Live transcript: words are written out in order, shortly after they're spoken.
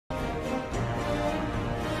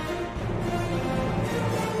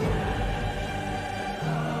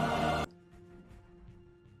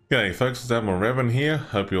G'day folks, it's Admiral Revan here.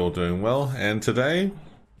 Hope you're all doing well. And today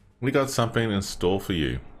we got something in store for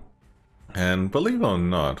you. And believe it or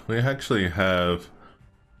not, we actually have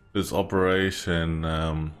this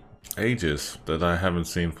operation Aegis that I haven't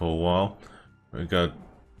seen for a while. We got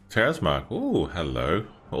Terrasmark. Ooh, hello.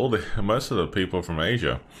 Most of the people from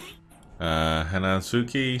Asia.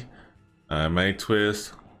 Hanansuki, May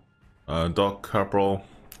Twist, Doc Corporal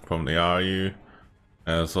from the RU,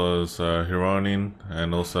 as well as Hironin,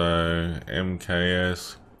 and also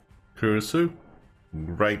MKS Kurisu.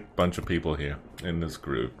 Great bunch of people here in this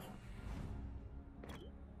group.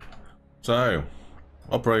 So,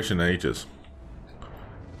 Operation Aegis.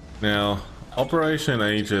 Now, Operation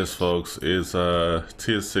Aegis, folks, is a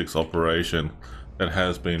Tier 6 operation that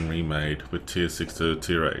has been remade with Tier 6 to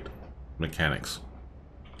Tier 8 mechanics.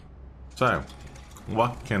 So,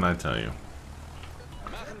 what can I tell you?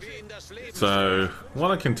 So, what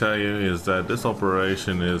I can tell you is that this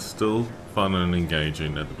operation is still fun and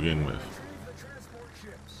engaging at the begin with.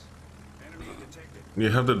 You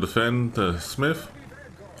have to defend the Smith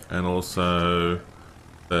and also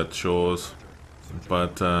that Shores,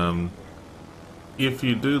 but if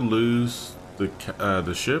you do lose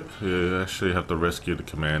the ship, you actually have to rescue the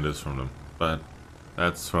commanders from them, but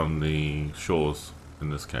that's from the Shores in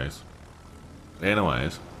this case.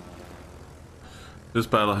 Anyways, this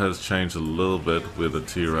battle has changed a little bit with the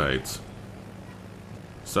tier 8s.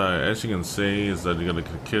 So as you can see is that you're going to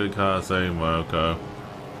Kirikaze, Morocco,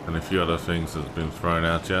 and a few other things that's been thrown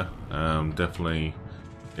at you. Definitely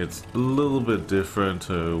it's a little bit different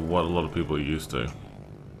to what a lot of people are used to. So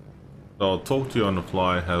I'll talk to you on the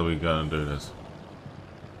fly how we're going to do this.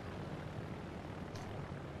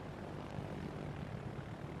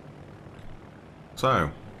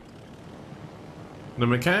 So, the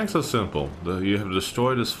mechanics are simple. You have to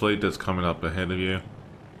destroy this fleet that's coming up ahead of you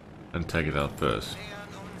and take it out first.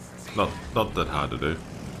 Not that hard to do.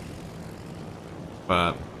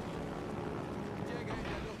 But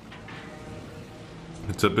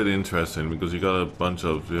it's a bit interesting because you got a bunch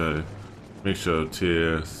of, mixture of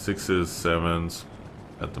tier 6s, 7s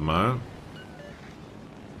at the moment.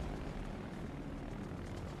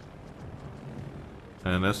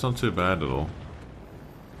 And that's not too bad at all.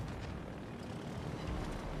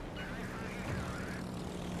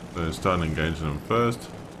 So start engaging them first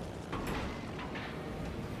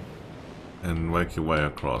and work your way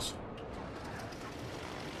across.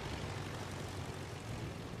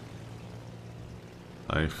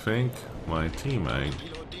 I think my teammate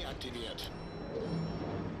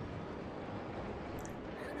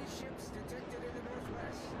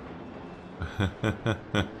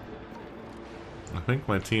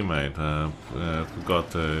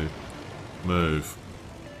forgot to move.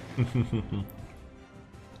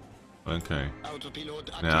 Okay,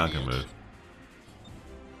 now I can move.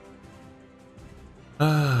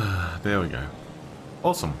 There we go.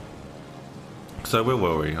 Awesome. So where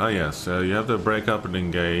were we? Oh yes, you have to break up and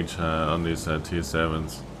engage on these tier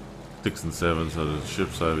 7s, 6 and 7s of the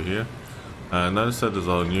ships over here. Notice that there's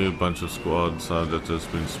a new bunch of squads that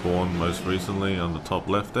just been spawned most recently on the top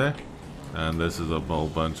left there. And this is a whole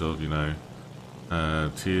bunch of,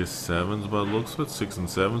 tier 7s by the looks of it, 6 and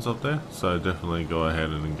 7s up there. So definitely go ahead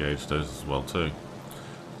and engage those as well too.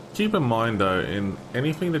 Keep in mind though, in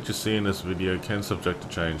anything that you see in this video can subject to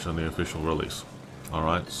change on the official release.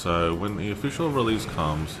 Alright, so when the official release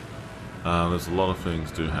comes, there's a lot of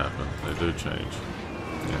things do happen. They do change,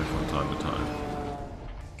 from time to time.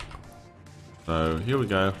 So here we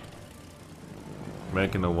go,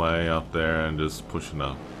 making our way up there and just pushing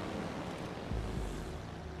up.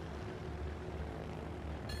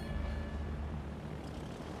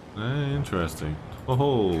 Interesting.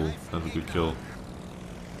 Oh, that's a good kill.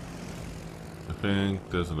 I think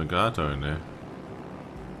there's a Nagato in there.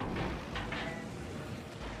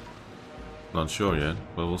 Not sure yet,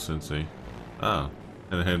 but we'll soon see. Ah,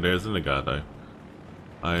 and there's a Nagato.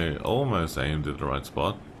 I almost aimed at the right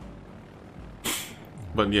spot.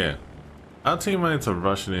 But yeah, our teammates are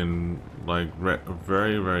rushing in like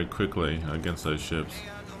very, very quickly against those ships.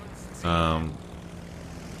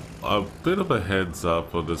 A bit of a heads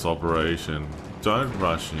up for this operation, don't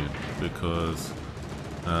rush in because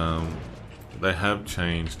they have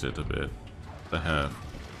changed it a bit. They have.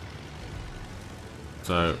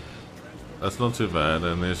 So that's not too bad,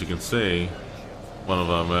 and as you can see, one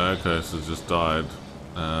of our Marcos has just died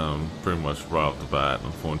pretty much right off the bat,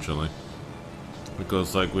 unfortunately.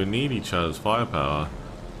 Because we need each other's firepower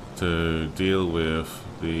to deal with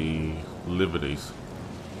the Liberties.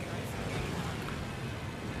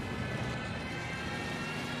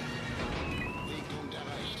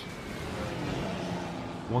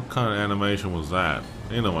 What kind of animation was that?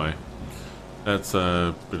 Anyway, that's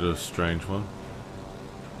a bit of a strange one.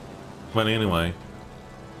 But anyway,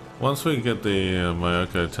 once we get the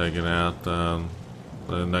Myoko taken out, the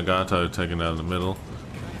Nagato taken out of the middle,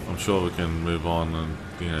 I'm sure we can move on and,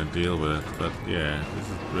 you know, deal with it. But yeah, this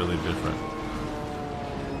is really different.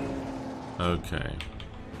 Okay.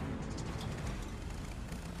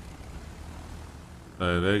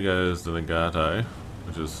 So there goes the Nagato,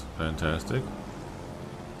 which is fantastic.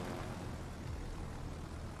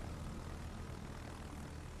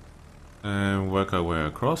 And work our way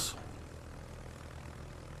across.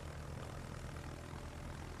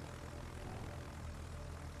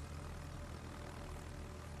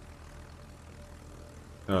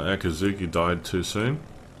 Akazuki died too soon.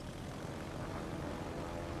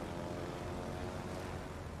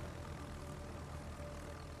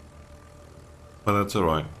 But that's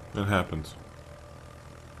alright, it happens.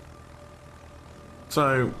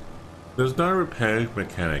 So, there's no repair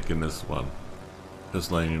mechanic in this one,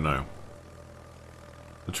 just letting you know.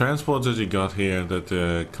 The transports that you got here that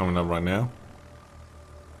are coming up right now,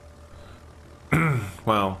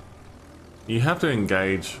 well, you have to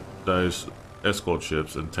engage those escort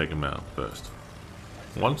ships and take them out first.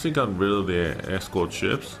 Once you got rid of the escort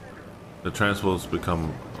ships, the transports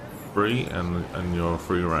become free and you're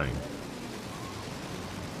free reign.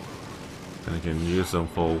 And you can use them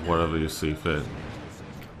for whatever you see fit.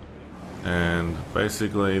 And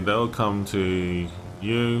basically they'll come to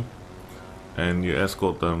you and you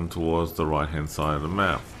escort them towards the right hand side of the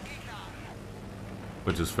map,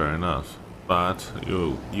 which is fair enough. But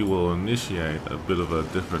you will initiate a bit of a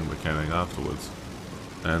different mechanic afterwards,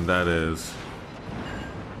 and that is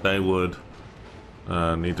they would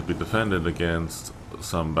need to be defended against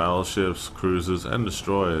some battleships, cruisers and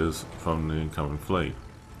destroyers from the incoming fleet.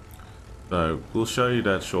 So we'll show you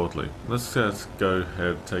that shortly. Let's just go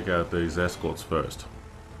ahead and take out these escorts first.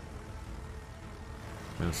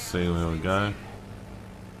 Let's see where we go.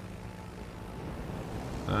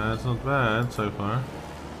 That's not bad so far.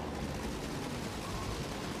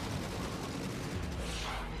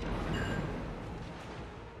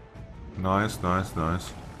 Nice, nice,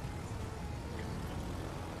 nice.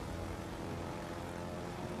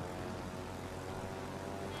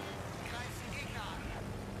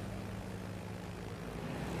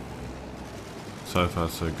 So far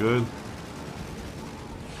so good.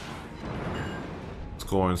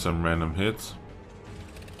 Scoring some random hits.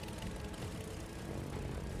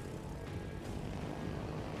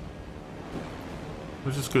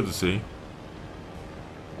 Which is good to see.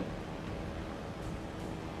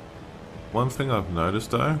 One thing I've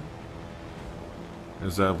noticed though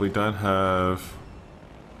is that we don't have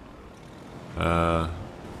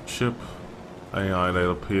ship AI that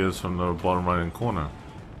appears from the bottom right hand corner.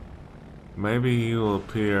 Maybe he'll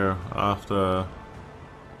appear after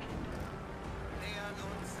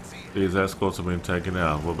these escorts have been taken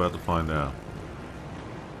out. We're about to find out.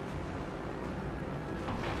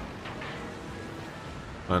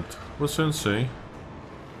 But we'll soon see.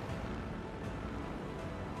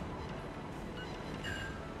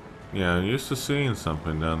 Yeah, I'm used to seeing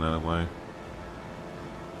something down that way.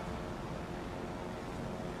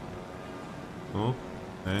 Oh,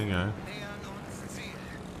 there you go.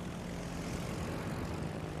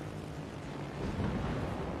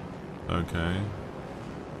 Okay.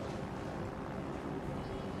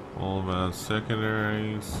 All about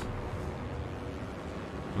secondaries.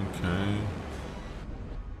 Okay.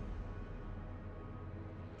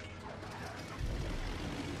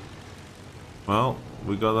 Well,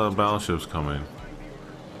 we got our battleships coming.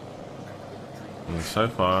 And so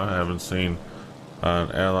far, I haven't seen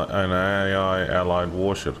an AI allied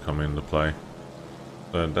warship come into play.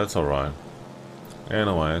 But that's alright.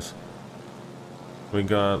 Anyways, we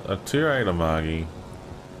got a tier 8 Amagi,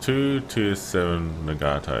 2 tier 7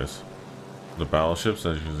 Nagatos. The battleships,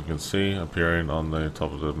 as you can see, appearing on the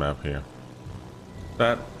top of the map here.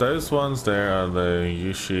 Those ones there are the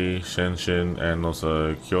Yushi, Shenshin, and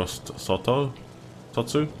also Kyoto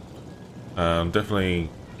Totsu. Definitely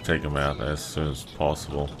take them out as soon as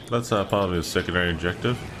possible. That's part of his secondary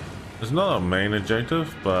objective. It's not a main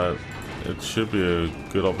objective, but it should be a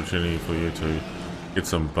good opportunity for you to get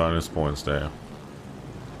some bonus points there.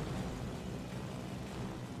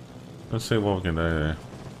 Let's see what we can do there.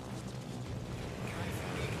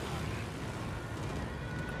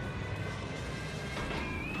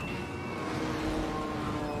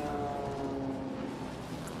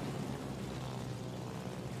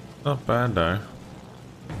 Not bad though.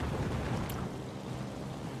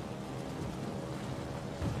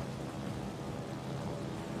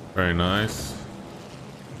 Very nice.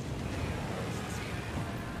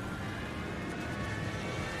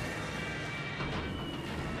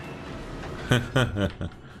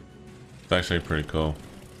 It's actually pretty cool.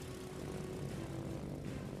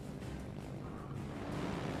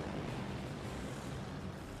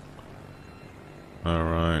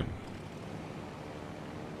 Alright.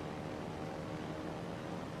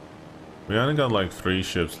 We only got like 3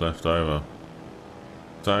 ships left over.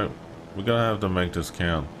 So, we're gonna have to make this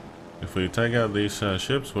count. If we take out these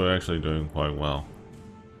ships, we're actually doing quite well.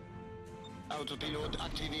 Autopilot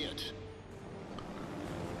aktiviert.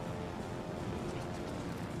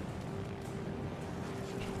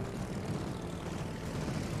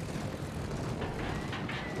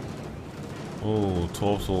 Oh,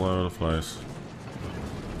 torps all over the place.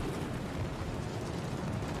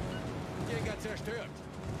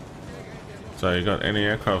 So you got any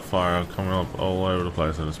aircraft fire coming up all over the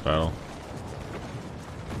place in this battle.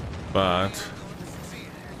 But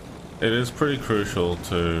it is pretty crucial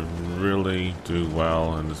to really do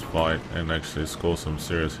well in this fight and actually score some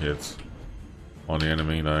serious hits on the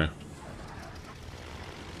enemy though.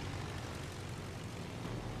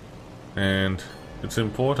 And it's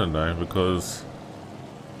important though, because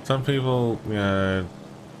some people, you know,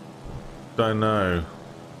 don't know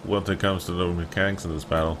what it comes to the mechanics in this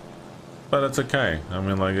battle. But it's okay. I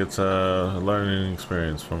mean, like, it's a learning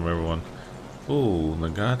experience from everyone. Ooh,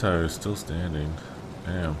 Nagato is still standing.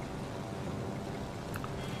 Damn.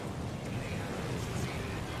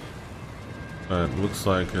 But it looks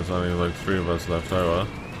like there's only like 3 of us left over.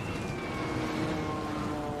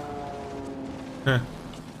 Heh.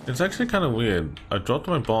 It's actually kind of weird. I dropped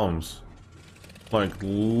my bombs, like,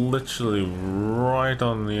 literally right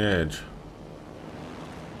on the edge.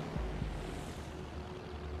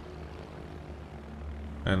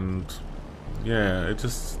 And yeah, it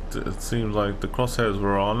seems like the crosshairs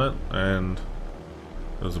were on it and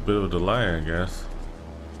there was a bit of a delay, I guess.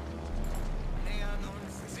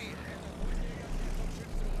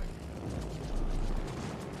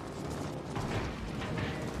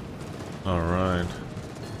 Alright.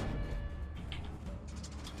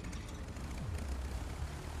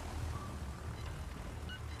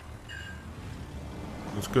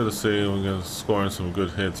 It's good to see we're going to scoring some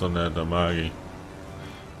good hits on that Damagi.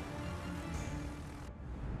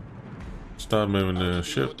 Start moving the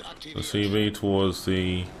ship, the CV, towards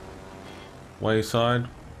the wayside,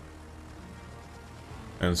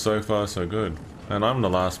 and so far so good. And I'm the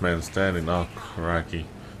last man standing. Oh, cracky.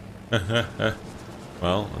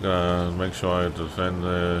 Well, I'm gonna make sure I defend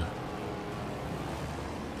the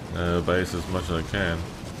base as much as I can.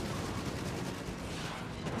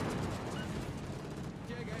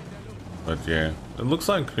 But yeah, it looks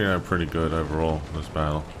like, you know, pretty good overall, this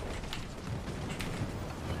battle.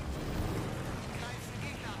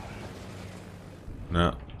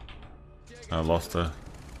 No, I lost a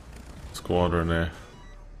squadron there,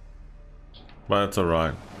 but it's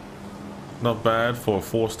alright. Not bad for a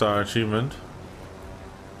 4-star achievement.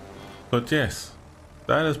 But yes,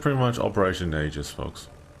 that is pretty much Operation Aegis, folks.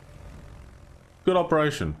 Good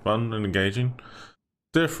operation, fun and engaging,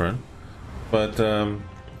 different, but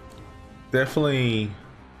definitely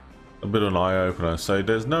a bit of an eye-opener. So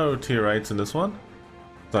there's no tier 8s in this one.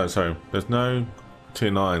 No, sorry, there's no tier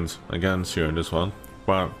 9s against you in this one,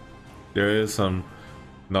 but there is some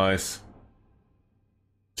nice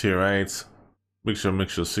tier 8s, mixture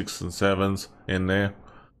 6s and 7s in there.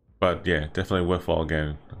 But yeah, definitely worthwhile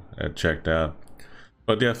getting checked out.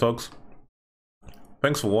 But yeah, folks,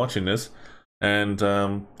 thanks for watching this, and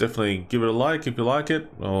definitely give it a like if you like it,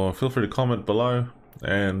 or feel free to comment below,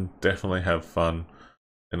 and definitely have fun.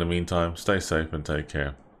 In the meantime, stay safe and take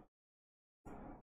care.